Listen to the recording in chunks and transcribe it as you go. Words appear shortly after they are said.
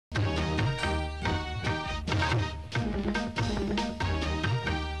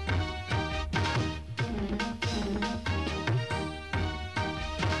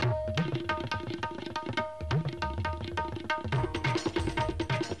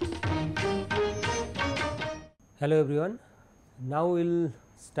Hello everyone. Now we will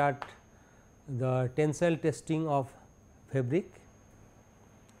start the tensile testing of fabric.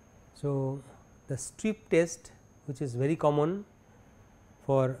 So, the strip test, which is very common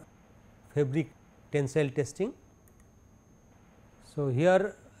for fabric tensile testing. So,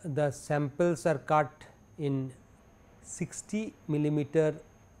 here the samples are cut in 60 millimeter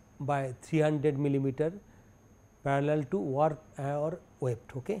by 300 millimeter parallel to warp or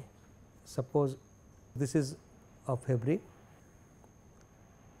weft. Okay. Suppose this is a fabric,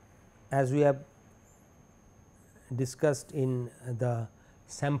 as we have discussed in the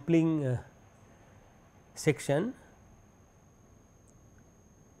sampling section.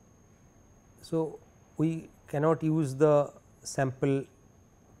 So, we cannot use the sample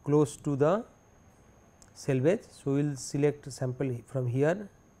close to the selvage. So, we will select sample from here.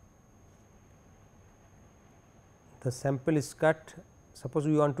 The sample is cut. Suppose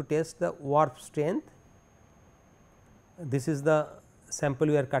we want to test the warp strength. This is the sample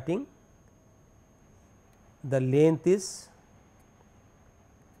we are cutting. The length is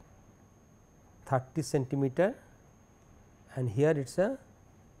 30 centimeter and here it is a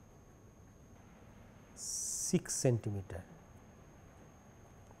 6 centimeter.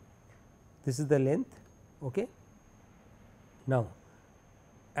 This is the length. Okay. Now,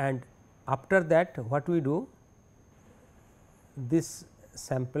 and after that what we do, this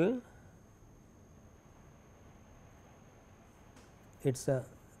sample, it is a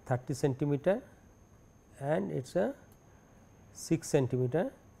 30 centimeter and it is a 6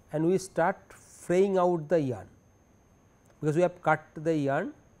 centimeter, and we start fraying out the yarn, because we have cut the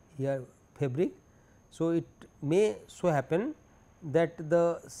yarn here fabric. So, it may so happen that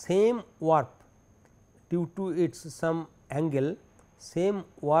the same warp, due to its some angle, same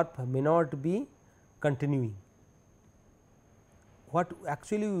warp may not be continuing. What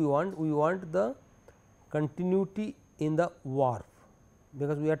actually we want? We want the continuity in the warp,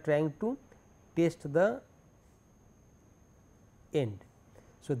 because we are trying to test the end.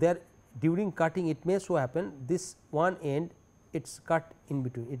 So, there during cutting it may so happen this one end it is cut in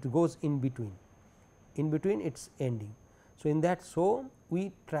between, it goes in between it is ending. So, in that, so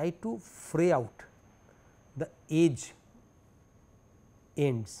we try to fray out the edge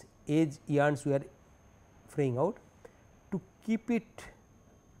ends, edge yarns we are fraying out to keep it,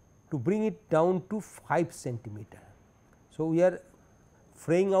 to bring it down to 5 centimeter. So, we are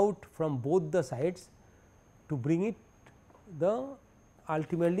fraying out from both the sides to bring it the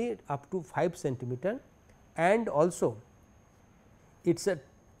ultimately up to 5 centimeter, and also it is a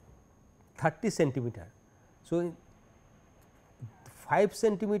 30 centimeter. So, 5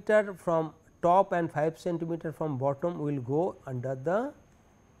 centimeter from top and 5 centimeter from bottom will go under the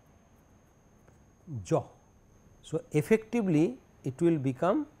jaw. So, effectively it will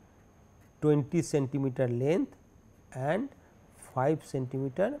become 20 centimeter length and 5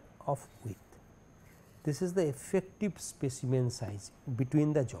 centimeter of width. This is the effective specimen size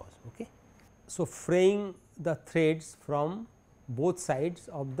between the jaws. Okay. So, fraying the threads from both sides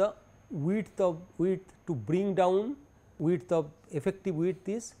of the width to bring down width of effective width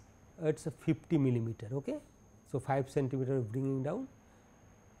is it is 50 millimeter. Okay. So, 5 centimeter bringing down,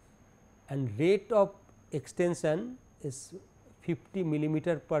 and rate of extension is 50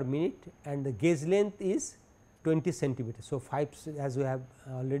 millimeter per minute, and the gauge length is 20 centimeter. So, 5 as we have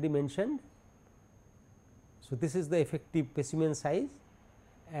already mentioned. So, this is the effective specimen size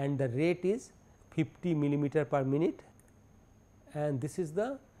and the rate is 50 millimeter per minute, and this is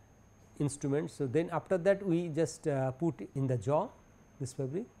the instrument. So, then after that we just put in the jaw this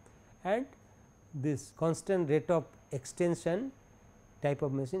fabric, and this constant rate of extension type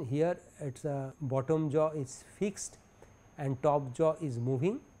of machine, here it is a bottom jaw is fixed and top jaw is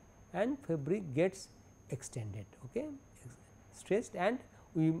moving and fabric gets extended, okay, stretched, and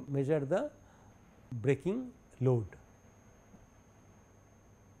we measure the breaking load.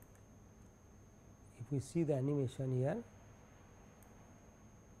 If we see the animation here,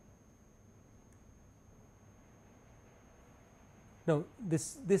 now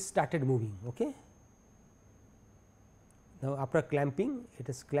this started moving. Okay. Now, after clamping, it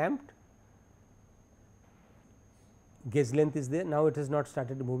is clamped, gauge length is there, now it has not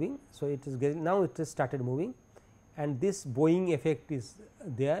started moving. So, it is now it has started moving, and this bowing effect is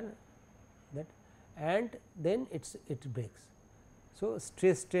there, that, and then it breaks. So,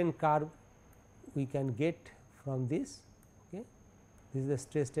 stress strain curve we can get from this. Okay. This is the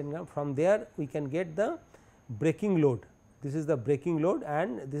stress strain curve, from there we can get the breaking load. This is the breaking load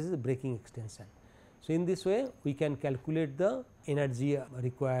and this is the breaking extension. So, in this way we can calculate the energy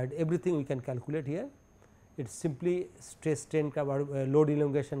required, everything we can calculate here. It is simply stress strain curve or load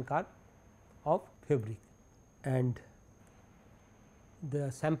elongation curve of fabric. and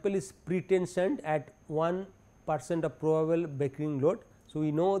the sample is pre-tensioned at 1% of probable breaking load. So,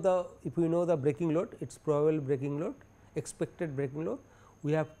 we know the if we know the breaking load, its probable breaking load, expected breaking load,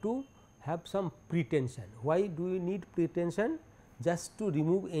 we have to have some pre-tension. Why do we need pre-tension? Just to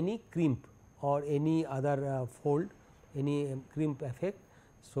remove any crimp or any other fold, any crimp effect.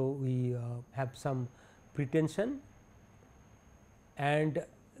 So, we have some pre-tension, and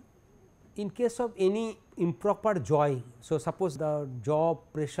in case of any improper jawing. So, suppose the jaw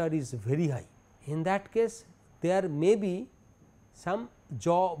pressure is very high, in that case there may be some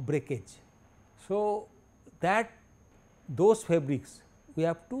jaw breakage. So, that those fabrics we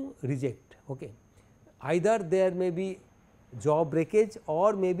have to reject. Okay. Either there may be jaw breakage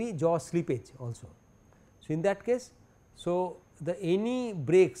or maybe jaw slippage also. So, in that case, so the any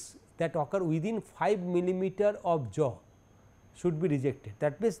breaks that occur within 5 millimeter of jaw should be rejected.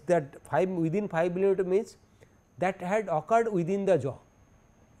 That means, that within 5 millimeter means that had occurred within the jaw,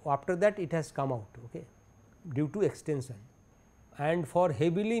 after that it has come out, okay, due to extension. And for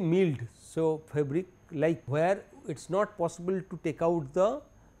heavily milled, so fabric like where it is not possible to take out the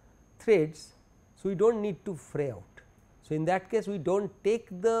threads, so we do not need to fray out. So, in that case we do not take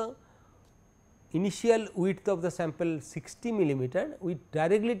the initial width of the sample 60 millimeter, we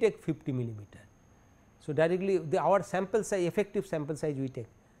directly take 50 millimeter. So, directly our sample size, effective sample size we take,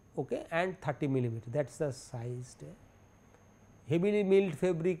 okay, and 30 millimeter, that is the size. Heavily milled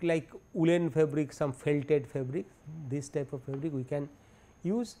fabric like woolen fabric, some felted fabric, this type of fabric we can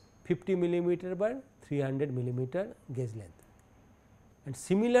use 50 millimeter by 300 millimeter gauge length. And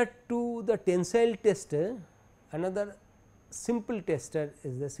similar to the tensile tester, another simple tester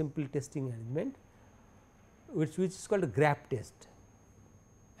is the simple testing arrangement, which is called a grab test.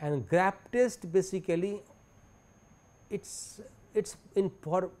 And grab test basically it's in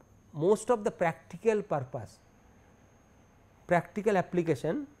for most of the practical purpose, practical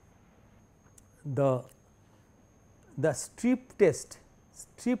application, the strip test,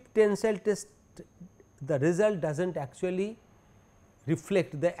 strip tensile test, the result does not actually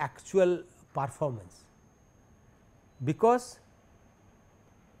reflect the actual performance, because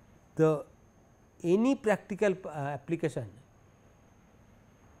the any practical application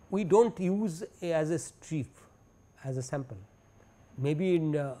we do not use as a strip as a sample, maybe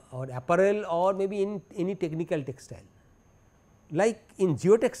in our apparel or maybe in any technical textile. Like in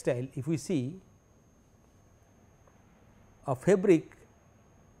geotextile, if we see a fabric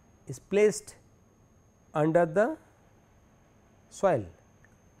is placed under the soil,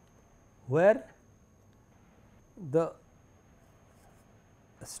 where the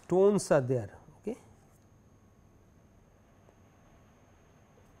stones are there. Okay.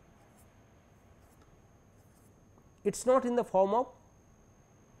 It is not in the form of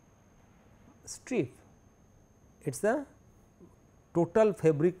strip, it is the total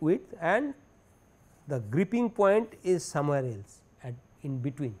fabric width and the gripping point is somewhere else at in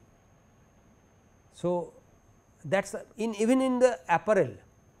between. So, that is even in the apparel,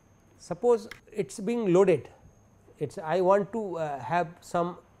 suppose it is being loaded, it is I want to have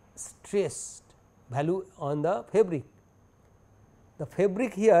some stress value on the fabric. The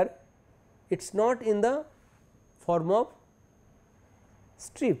fabric here it is not in the form of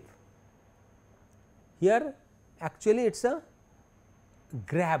strip, here actually it is a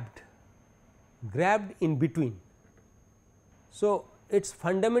grabbed in between. So, it is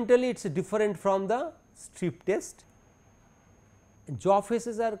fundamentally it is different from the strip test. Jaw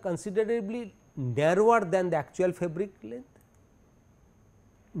faces are considerably narrower than the actual fabric length.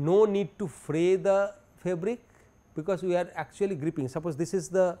 No need to fray the fabric, because we are actually gripping. Suppose this is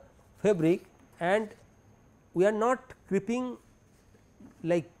the fabric and we are not gripping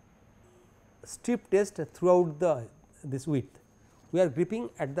like strip test throughout the this width, we are gripping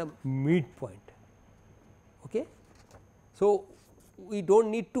at the midpoint. Okay. So, we do not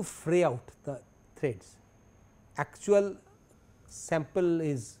need to fray out the threads, actual sample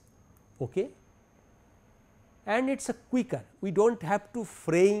is okay, and it is a quicker, we do not have to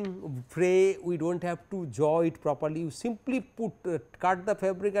fray, we do not have to jaw it properly, you simply put cut the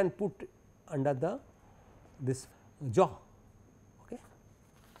fabric and put under the this jaw, okay.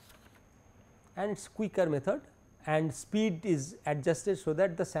 And it is quicker method, and speed is adjusted so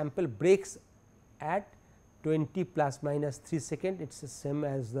that the sample breaks at 20 plus minus 3 seconds, it is the same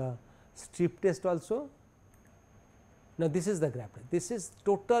as the strip test also. Now, this is the grab, this is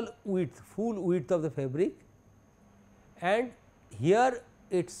total width, full width of the fabric, and here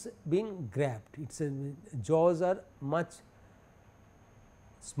it is being grabbed, its jaws are much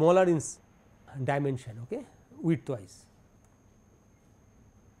smaller in dimension, okay, width wise.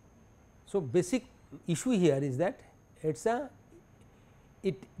 So, basic issue here is that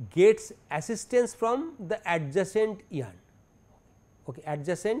it gets assistance from the adjacent yarn, okay,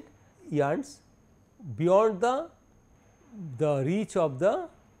 adjacent yarns beyond the reach of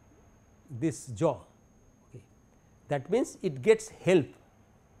this jaw. Okay. That means, it gets help.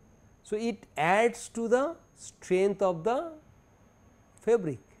 So, it adds to the strength of the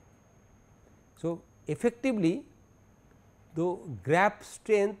fabric. So, effectively the grab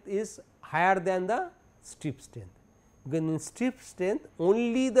strength is higher than the strip strength, because in strip strength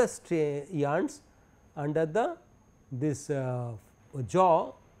only the yarns under this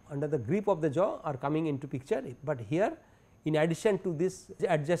jaw, under the grip of the jaw are coming into picture, but here in addition to this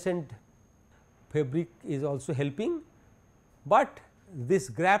adjacent fabric is also helping, but this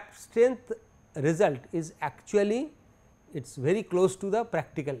grab strength result is actually it is very close to the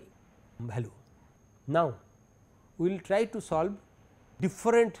practical value. Now, we will try to solve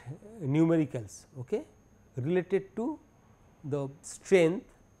different numericals, okay, related to the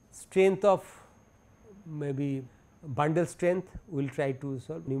strength of maybe bundle strength. We will try to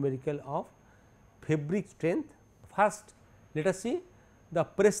solve numerical of fabric strength. First, let us see the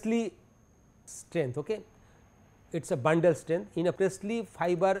Presley strength. Okay. It is a bundle strength. In a Presley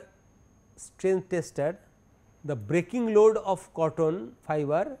fiber strength tester, the breaking load of cotton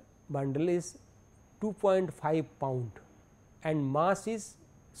fiber bundle is 2.5 pound and mass is.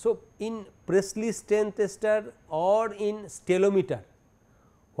 So, in Presley strength tester or in stelometer,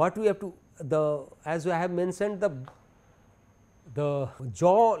 what we have to as I have mentioned, the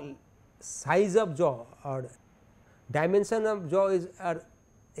jaw size of jaw or dimension of jaw are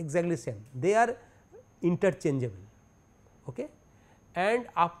exactly same, they are interchangeable, okay. And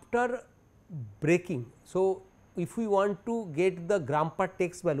after breaking. So, if we want to get the gram per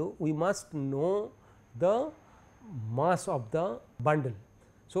text value, we must know the mass of the bundle.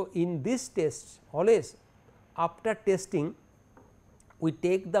 So, in this test always after testing we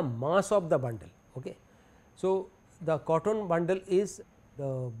take the mass of the bundle. Okay. So, the cotton bundle is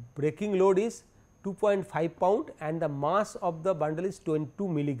the breaking load is 2.5 pound and the mass of the bundle is 22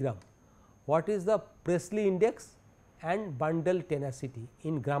 milligram. What is the Presley index and bundle tenacity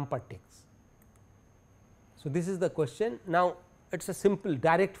in gram per text? So, this is the question. Now, it is a simple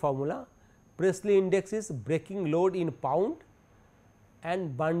direct formula. Presley index is breaking load in pound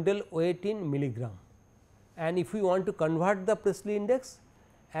and bundle weight in milligram. And if we want to convert the Presley index,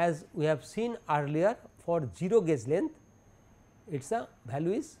 as we have seen earlier, for 0 gauge length, its a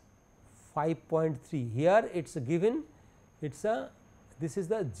value is 5.3. Here it is given, it is a this is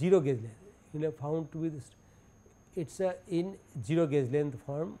the 0 gauge length. You have found to be this, it is a in 0 gauge length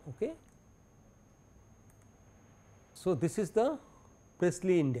form. Okay. So, this is the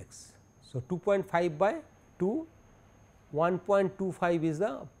Presley index. So, 2.5 by 2, 1.25 is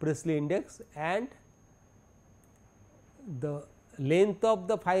the Presley index and the length of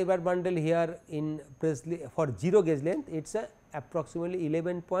the fiber bundle here in Presley for 0 gauge length, it is approximately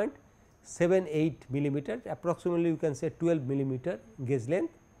 11.78 millimeter, approximately you can say 12 millimeter gauge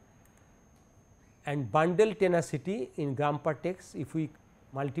length, and bundle tenacity in gram per text, if we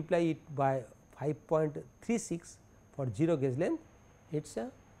multiply it by 5.36 for 0 gauge length, it is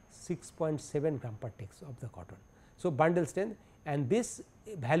a 6.7 gram per text of the cotton. So, bundle strength, and this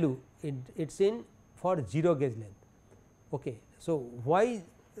value it is in for 0 gauge length. Okay. So, why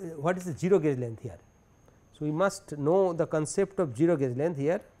what is the 0 gauge length here? So, we must know the concept of 0 gauge length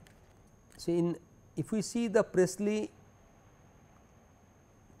here. So, in if we see the Presley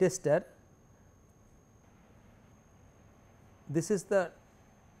tester, this is the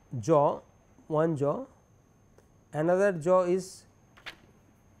jaw, one jaw, another jaw is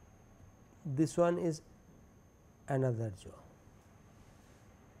this one is another jaw.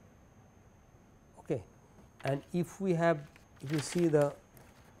 Okay. And if we have, if you see the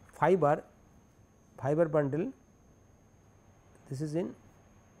fiber bundle, this is in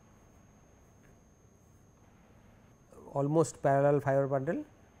almost parallel fiber bundle,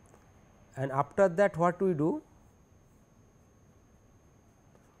 and after that what we do?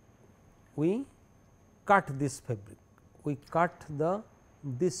 We cut this fabric, we cut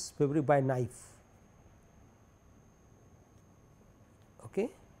this fabric by knife. Okay.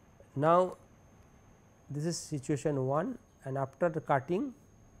 Now, this is situation 1, and after the cutting,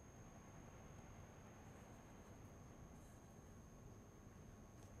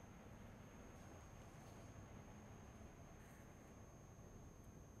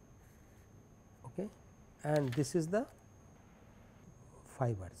 okay, and this is the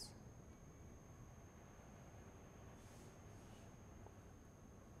fibers.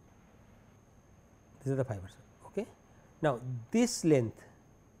 This is the fibers. Okay. Now, this length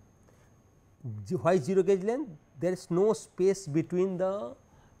Why 0 gauge length? There is no space between the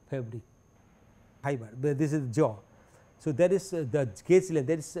fabric fiber, this is jaw. So, there is the gauge length,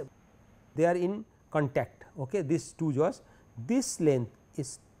 there is they are in contact, okay, these two jaws. This length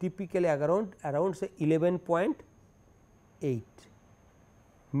is typically around say 11.8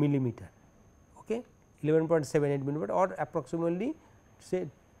 millimeter, okay, 11.78 millimeter, or approximately say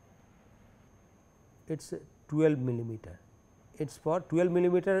it is 12 millimeter. It is for 12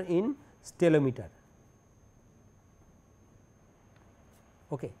 millimeter in stelometer.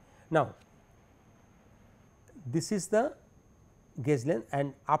 Okay. Now, this is the gauge length,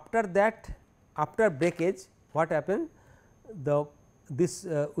 and after that, after breakage, what happens? This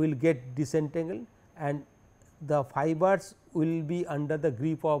will get disentangled and the fibers will be under the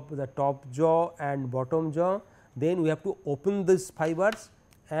grip of the top jaw and bottom jaw. Then we have to open these fibers,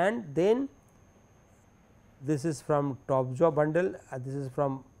 and then this is from top jaw bundle, this is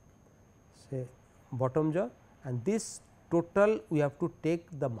from say bottom jaw, and this total we have to take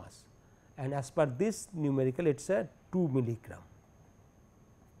the mass, and as per this numerical it is a 2 milligram.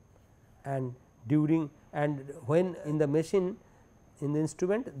 And during when in the machine, in the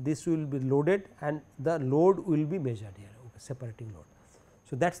instrument, this will be loaded and the load will be measured here, okay, separating load.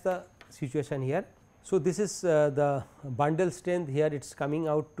 So, that is the situation here. So, this is the bundle strength here, it is coming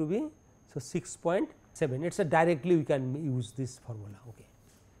out to be so 6.7, it is a directly we can use this formula. Okay.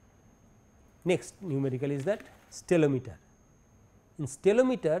 Next numerical is that stelometer. In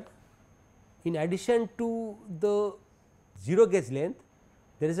stelometer, in addition to the 0 gauge length,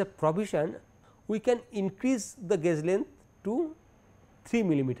 there is a provision we can increase the gauge length to 3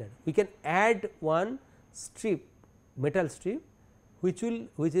 millimeter. We can add one strip, metal strip, which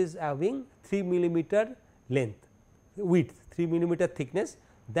is having 3 millimeter length, width, 3 millimeter thickness,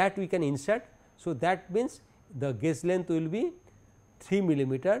 that we can insert. So, that means the gauge length will be 3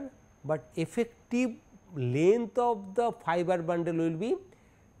 millimeter, but effective length of the fiber bundle will be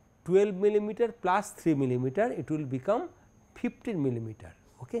 12 millimeter plus 3 millimeter, it will become 15 millimeter.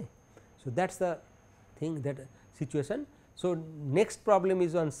 Okay. So, that is the thing, that situation. So, next problem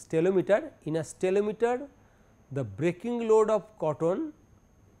is on stelometer. In a stelometer, the breaking load of cotton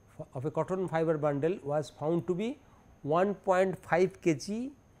of a cotton fiber bundle was found to be 1.5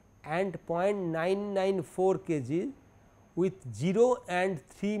 kg and 0.994 kg with 0 and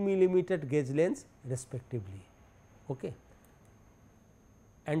 3 millimeter gauge lengths respectively. Okay.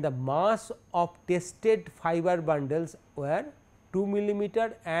 And the mass of tested fiber bundles were 2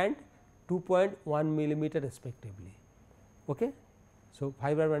 millimeter and 2.1 millimeter respectively. Okay. So,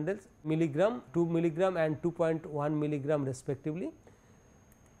 fiber bundles milligram, 2 milligram and 2.1 milligram respectively.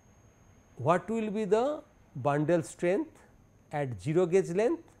 What will be the bundle strength at 0 gauge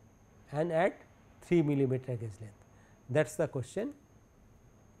length and at 3 millimeter gauge length? That is the question.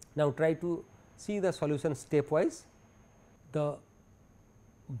 Now, try to see the solution stepwise. The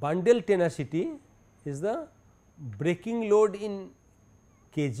bundle tenacity is the breaking load in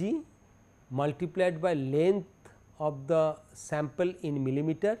kg multiplied by length of the sample in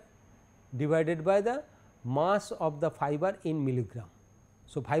millimeter divided by the mass of the fiber in milligram.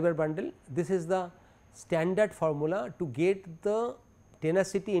 So, fiber bundle, this is the standard formula to get the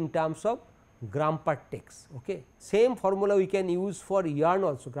tenacity in terms of gram per tex. Okay. Same formula we can use for yarn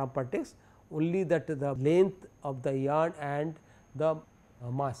also, gram per tex, only that the length of the yarn and the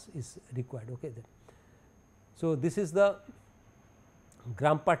mass is required. Okay. So, this is the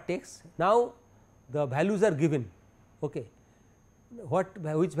gram per tex. Now, the values are given. Okay.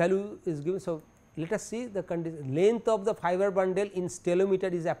 Which value is given? So, let us see the condition. Length of the fiber bundle in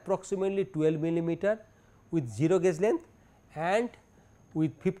stelometer is approximately 12 millimeter with 0 gauge length and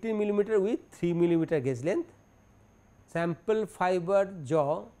with 15 millimeter with 3 millimeter gauge length. Sample fiber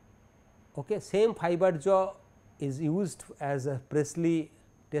jaw, okay, same fiber jaw is used as a Presley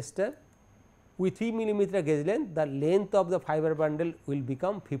tester. With 3 millimeter gauge length, the length of the fiber bundle will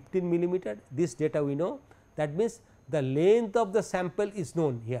become 15 millimeter. This data we know, that means the length of the sample is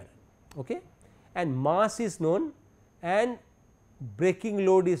known here, okay, and mass is known and breaking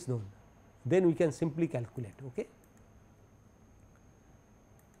load is known. Then we can simply calculate. Okay.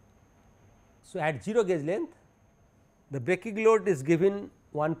 So, at 0 gauge length, the breaking load is given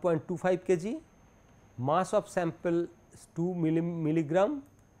 1.25 kg, mass of sample is 2 milligram,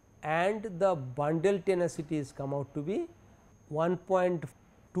 and the bundle tenacity is come out to be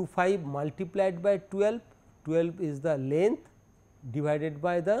 1.25 multiplied by 12, 12 is the length divided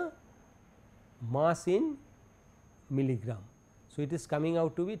by the mass in milligram. So, it is coming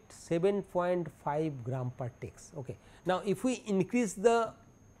out to be 7.5 gram per tex. Okay. Now, if we increase the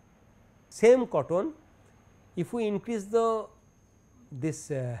same cotton, if we increase the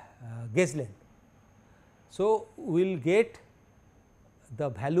this gauge length. So, we will get the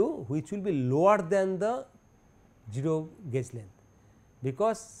value which will be lower than the 0 gauge length,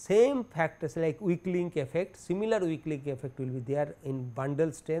 because same factors like weak link effect, similar weak link effect will be there in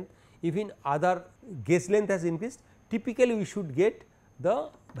bundle strength. If in other gauge length has increased, typically we should get the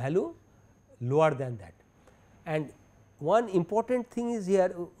value lower than that. And one important thing is here,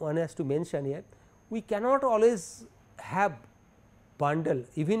 one has to mention here, we cannot always have bundle,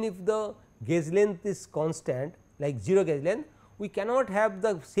 even if the gauge length is constant like 0 gauge length, we cannot have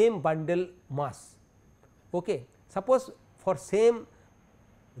the same bundle mass. Okay. Suppose for same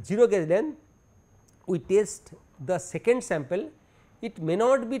 0 gauge length, we test the second sample, it may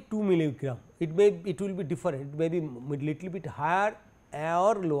not be 2 milligram, it will be different, it may be little bit higher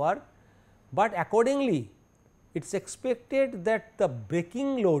or lower, but accordingly it is expected that the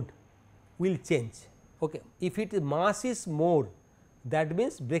breaking load will change. Okay. If it mass is more, that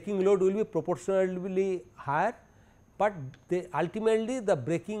means breaking load will be proportionally higher, but ultimately the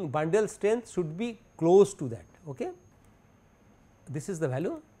breaking bundle strength should be close to that. Okay. This is the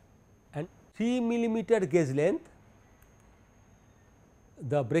value, and 3 millimeter gauge length,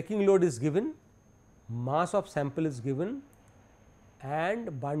 the breaking load is given, mass of sample is given,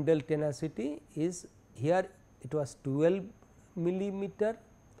 and bundle tenacity is here, it was 12 millimeter,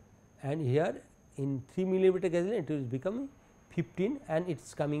 and here in 3 millimeter gauge length it is becoming 15, and it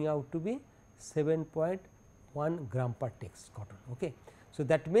is coming out to be 7.1 gram per tex cotton. Okay. So,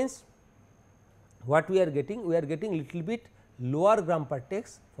 that means what we are getting? We are getting little bit lower gram per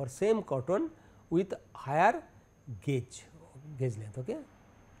tex for same cotton with higher gauge length. Okay.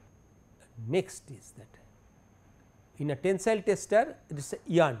 Next is that in a tensile tester, it is a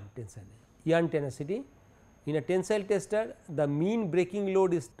yarn tenacity. In a tensile tester, the mean breaking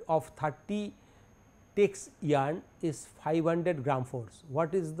load is of 30 tex yarn is 500 gram force.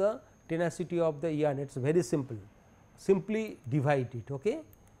 What is the tenacity of the yarn? It is very simple, simply divide it. Okay.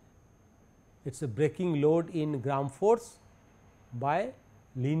 It is a breaking load in gram force by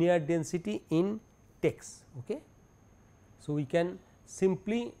linear density in tex. Okay. So, we can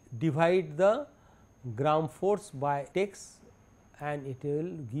simply divide the gram force by tex, and it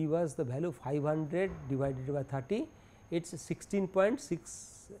will give us the value 500 divided by 30, it is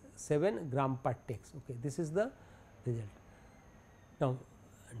 16.67 gram per tex. Okay. This is the result. Now,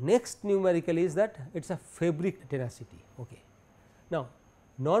 next numerical is that it is a fabric tenacity. Okay. Now,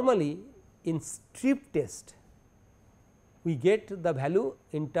 normally in strip test we get the value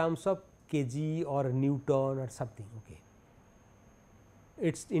in terms of kg or Newton or something. Okay.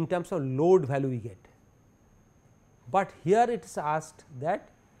 It is in terms of load value we get, but here it is asked that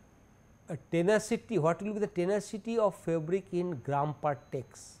a tenacity, what will be the tenacity of fabric in gram per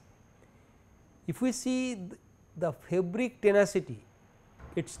tex. If we see the fabric tenacity,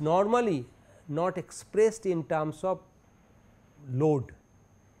 it is normally not expressed in terms of load,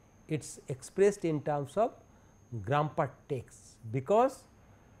 it is expressed in terms of gram per tex, because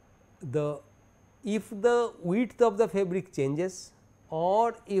if the width of the fabric changes,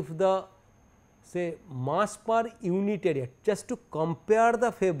 or if the say mass per unit area, just to compare the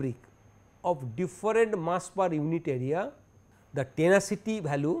fabric of different mass per unit area, the tenacity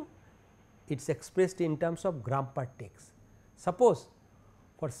value it is expressed in terms of gram per tex. Suppose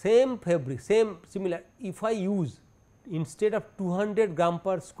for same fabric, similar, if I use instead of 200 gram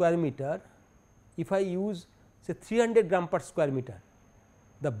per square meter, if I use say 300 gram per square meter,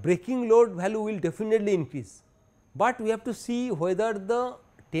 the breaking load value will definitely increase, but we have to see whether the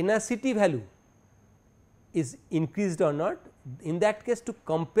tenacity value is increased or not. In that case, to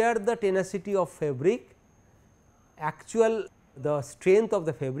compare the tenacity of fabric, actual the strength of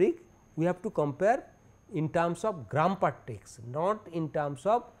the fabric, we have to compare in terms of gram per tex, not in terms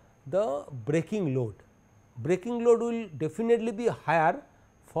of the breaking load. Breaking load will definitely be higher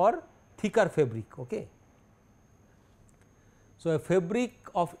for thicker fabric. Okay. So, a fabric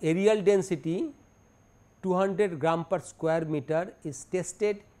of aerial density 200 gram per square meter is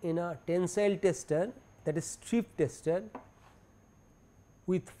tested in a tensile tester, that is strip tester,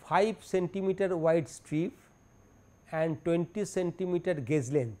 with 5 centimeter wide strip and 20 centimeter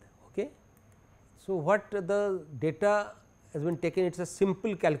gauge length. Okay. So, what the data has been taken, it is a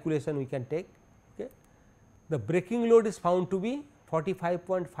simple calculation we can take. Okay. The breaking load is found to be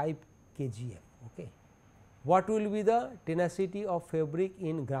 45.5 kgf. Okay. What will be the tenacity of fabric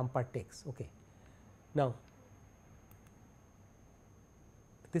in gram per tex? Okay. Now,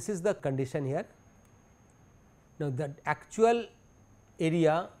 this is the condition here. Now, the actual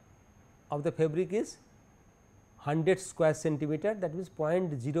area of the fabric is 100 square centimeter, that means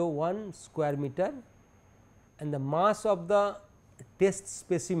 0.01 square meter, and the mass of the test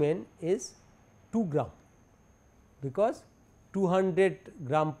specimen is 2 gram, because 200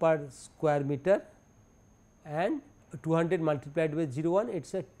 gram per square meter and 200 multiplied by 0.1, it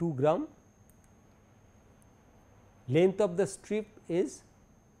is a 2 gram. Length of the strip is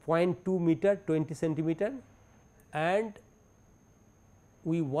 0.2 meter, 20 centimeter, and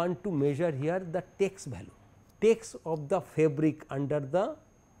we want to measure here the tex value, tex of the fabric under the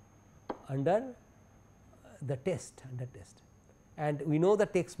test, and we know the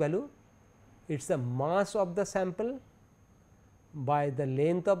tex value, it is the mass of the sample by the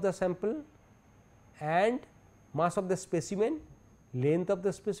length of the sample and mass of the specimen, length of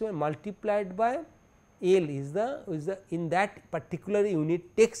the specimen multiplied by L is the in that particular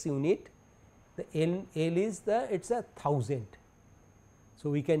unit, tex unit, the L is the it is a 1000. So,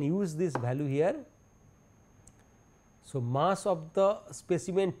 we can use this value here. So, mass of the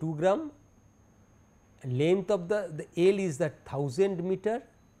specimen 2 gram, length of the L is the 1000 meter,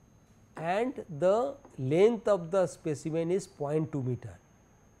 and the length of the specimen is 0.2 meter.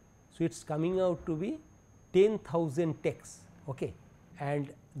 So, it is coming out to be 10,000 tex. Okay.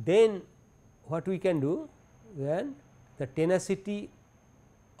 And then what we can do, when the tenacity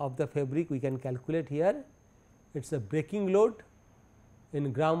of the fabric we can calculate here, it is a breaking load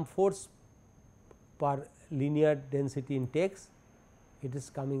in gram force per linear density in tex, it is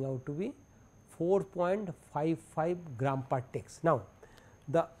coming out to be 4.55 gram per tex. Now,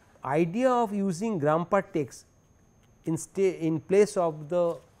 the idea of using gram per tex in place of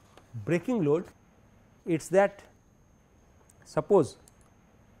the breaking load, it is that suppose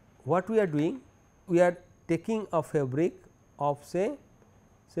what we are doing, we are taking a fabric of say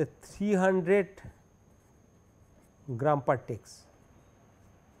 300 gram per tex,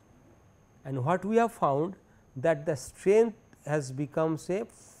 and what we have found that the strength has become say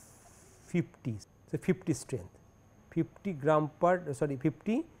 50, so 50 strength, 50 gram per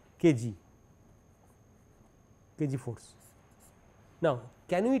 50 kg force. Now,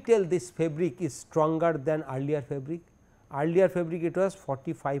 can we tell this fabric is stronger than earlier fabric? Earlier fabric it was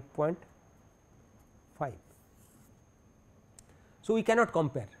 45.5. So, we cannot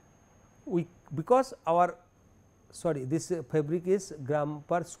compare, because our this fabric is gram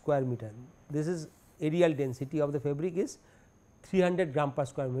per square meter, this is areal density of the fabric is 300 gram per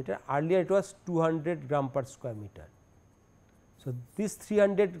square meter, earlier it was 200 gram per square meter. So, this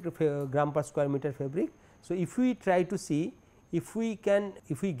 300 gram per square meter fabric. So, if we try to see if we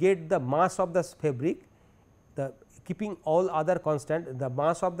get the mass of the fabric, the keeping all other constant, the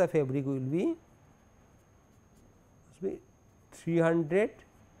mass of the fabric will be 300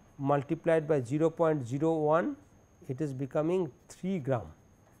 multiplied by 0.01, it is becoming 3 gram,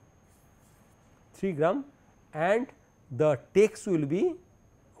 and the tex will be,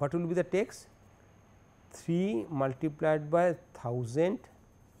 what will be the tex? 3 multiplied by 1000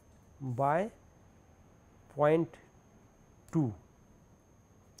 by 0.2,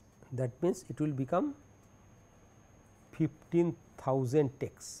 that means it will become 15,000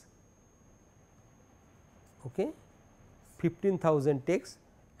 tex. Okay. 15,000 tex,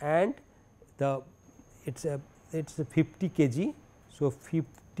 and the it is a 50 kg. So,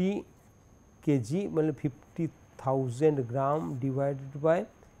 50 kg means 50,000 gram divided by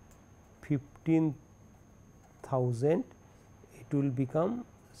 15,000, it will become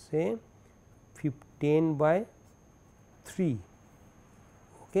say 10 by 3,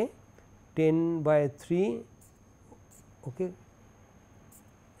 okay, 10 by 3, okay, it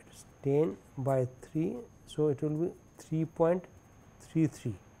is 10 by 3. So, it will be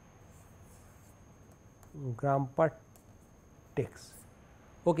 3.33 gram per tex.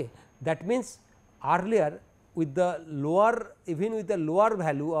 Okay. That means, earlier with the lower, even with the lower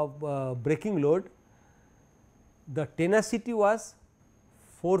value of breaking load, the tenacity was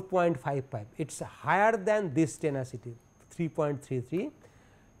 4.55, it is higher than this tenacity 3.33.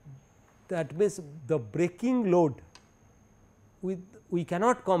 That means, the breaking load with we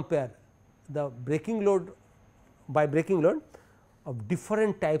cannot compare the breaking load by breaking load of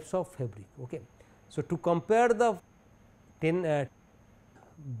different types of fabric. Okay. So, to compare the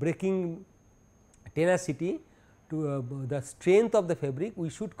breaking tenacity to the strength of the fabric, we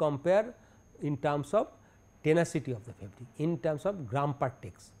should compare in terms of tenacity of the fabric, in terms of gram per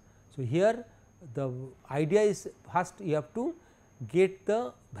tex. So, here the idea is first you have to get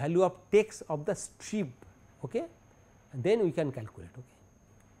the value of tex of the strip, okay, and then we can calculate. Okay.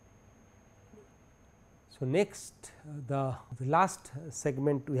 So, next the last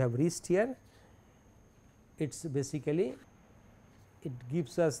segment we have reached here, it is basically it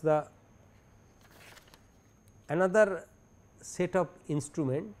gives us the another set of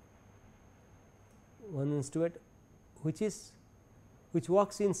instrument, one instrument which is which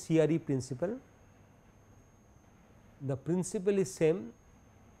works in CRE principle. The principle is same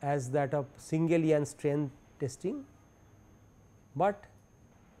as that of single yarn strength testing, but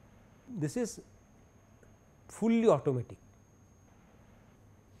this is fully automatic.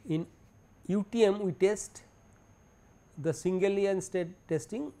 In UTM we test the single yarn strength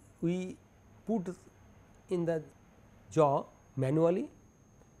testing, we put in the jaw manually,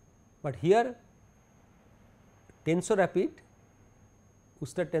 but here TensoRapid,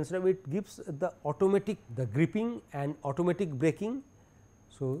 Worcester TensoRapid gives the automatic the gripping and automatic braking.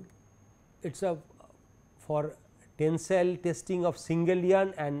 So, it is a for tensile testing of single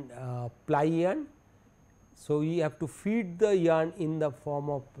yarn and ply yarn. So, we have to feed the yarn in the form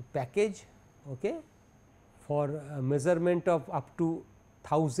of package, okay, for measurement of up to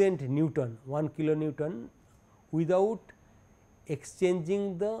 1000 Newton 1 kilonewton without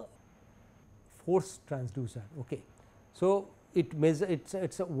exchanging the force transducer. Okay. So, it measure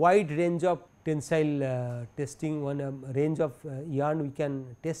it's a wide range of tensile testing, one range of yarn we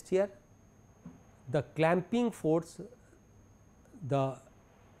can test here. The clamping force, the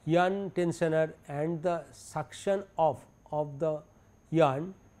yarn tensioner and the suction off of the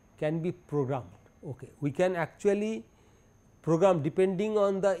yarn can be programmed. Okay. We can actually program depending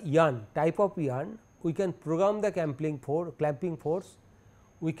on the yarn, type of yarn, we can program the clamping force,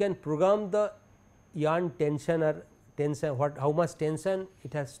 we can program the yarn tensioner, how much tension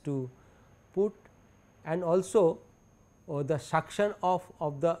it has to put, and also the suction off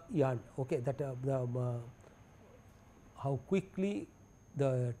of the yarn, okay, that how quickly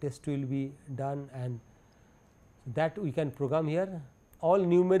the test will be done, and that we can program here. All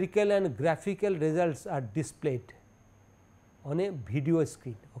numerical and graphical results are displayed on a video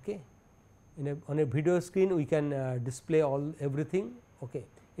screen. Okay. On a video screen we can display all everything, okay,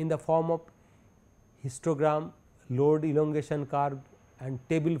 in the form of histogram, load elongation curve and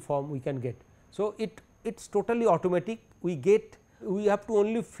table form we can get. So, it is totally automatic, we have to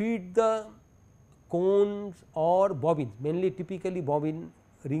only feed the cones or bobbins, mainly typically bobbin,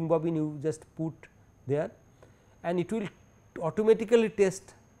 ring bobbin you just put there, and it will automatically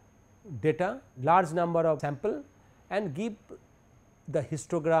test data, large number of sample and give the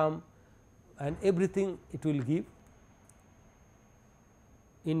histogram and everything it will give.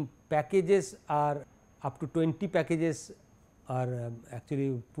 In packages are up to 20 packages are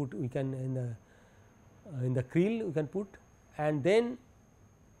actually put, we can in the creel we can put, and then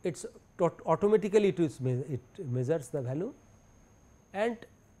it's automatically it measures the value, and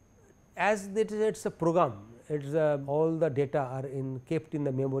as it is a program, it is all the data are kept in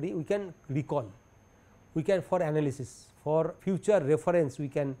the memory, we can recall, we can for analysis, for future reference we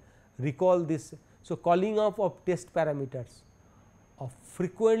can recall this. So, calling up of test parameters of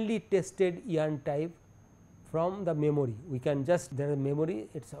frequently tested yarn type from the memory, we can just, there is memory,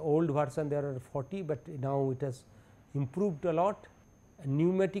 it is old version, there are 40, but now it has improved a lot.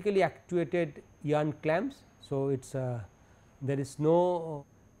 Pneumatically actuated yarn clamps. So, it is there is no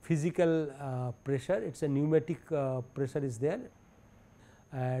physical pressure, it is a pneumatic pressure is there,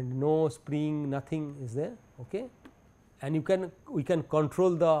 and no spring, nothing is there. Okay. And we can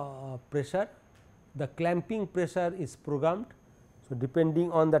control the pressure, the clamping pressure is programmed. So,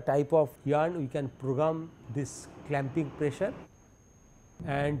 depending on the type of yarn we can program this clamping pressure,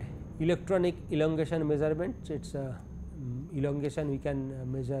 and electronic elongation measurement, it is elongation we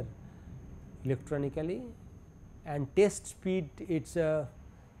can measure electronically, and test speed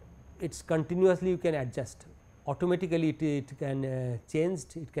it's continuously you can adjust automatically, it can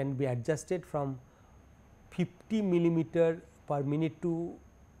changed, it can be adjusted from 50 millimeter per minute to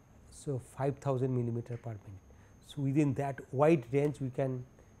 5000 millimeter per minute. So, within that wide range we can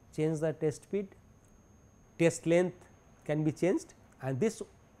change the test speed, test length can be changed, and this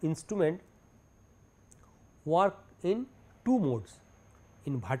instrument work in two modes,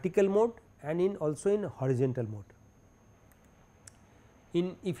 in vertical mode and in also in horizontal mode.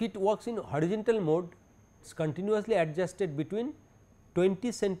 If it works in horizontal mode, it is continuously adjusted between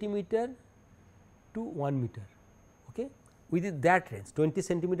 20 centimeter to 1 meter. Okay. Within that range 20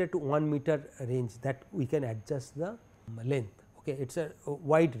 centimeter to 1 meter range, that we can adjust the length. Okay. It is a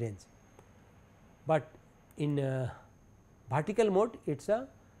wide range, but in vertical mode it is a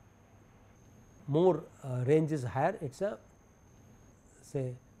more range is higher, it is a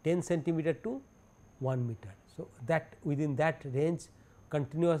say 10 centimeter to 1 meter. So, that within that range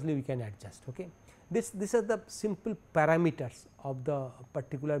continuously we can adjust. Okay. These are the simple parameters of the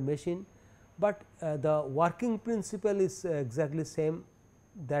particular machine, but the working principle is exactly same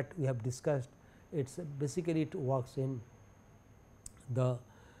that we have discussed. It is basically it works in the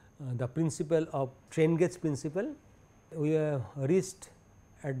principle of strain gauge principle, we have reached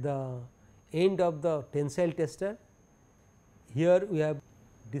at the end of the tensile tester. Here we have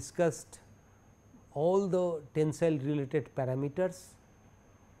discussed all the tensile related parameters.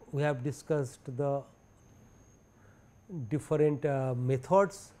 We have discussed the different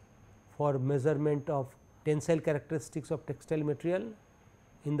methods for measurement of tensile characteristics of textile material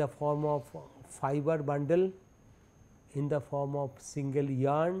in the form of fiber bundle, in the form of single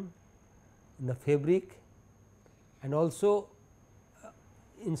yarn, in the fabric, and also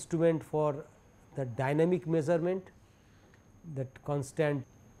instrument for the dynamic measurement, that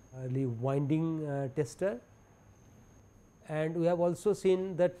constantly winding tester. And we have also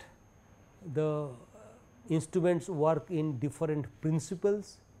seen that the instruments work in different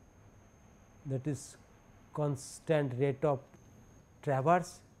principles, that is constant rate of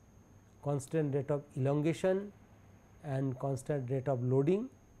traverse, constant rate of elongation, and constant rate of loading.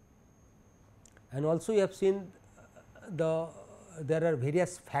 And also we have seen there are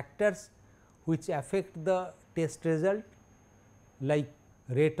various factors which affect the test result, like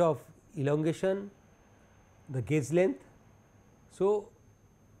rate of elongation, the gauge length. So,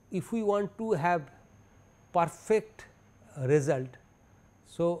 if we want to have perfect result,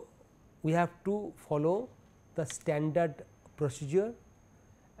 so we have to follow the standard procedure,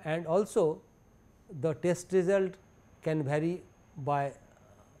 and also the test result can vary by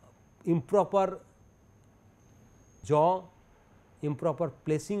improper jaw, improper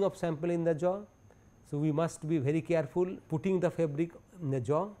placing of sample in the jaw. So, we must be very careful putting the fabric in the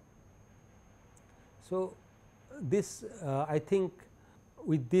jaw. So, this I think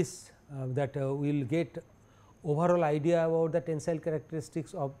with this that we will get overall idea about the tensile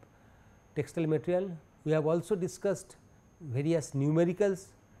characteristics of textile material. We have also discussed various numericals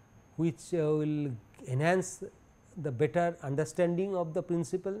which will enhance the better understanding of the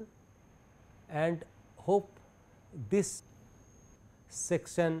principle, and hope this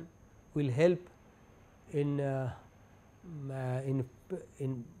section will help in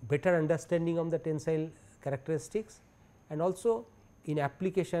better understanding of the tensile characteristics, and also in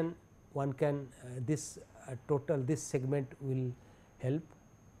application one can this this segment will help.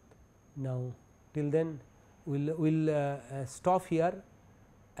 Now, till then we will stop here,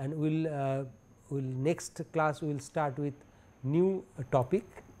 and we will next class we will start with new topic.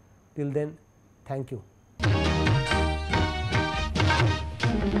 Till then, thank you.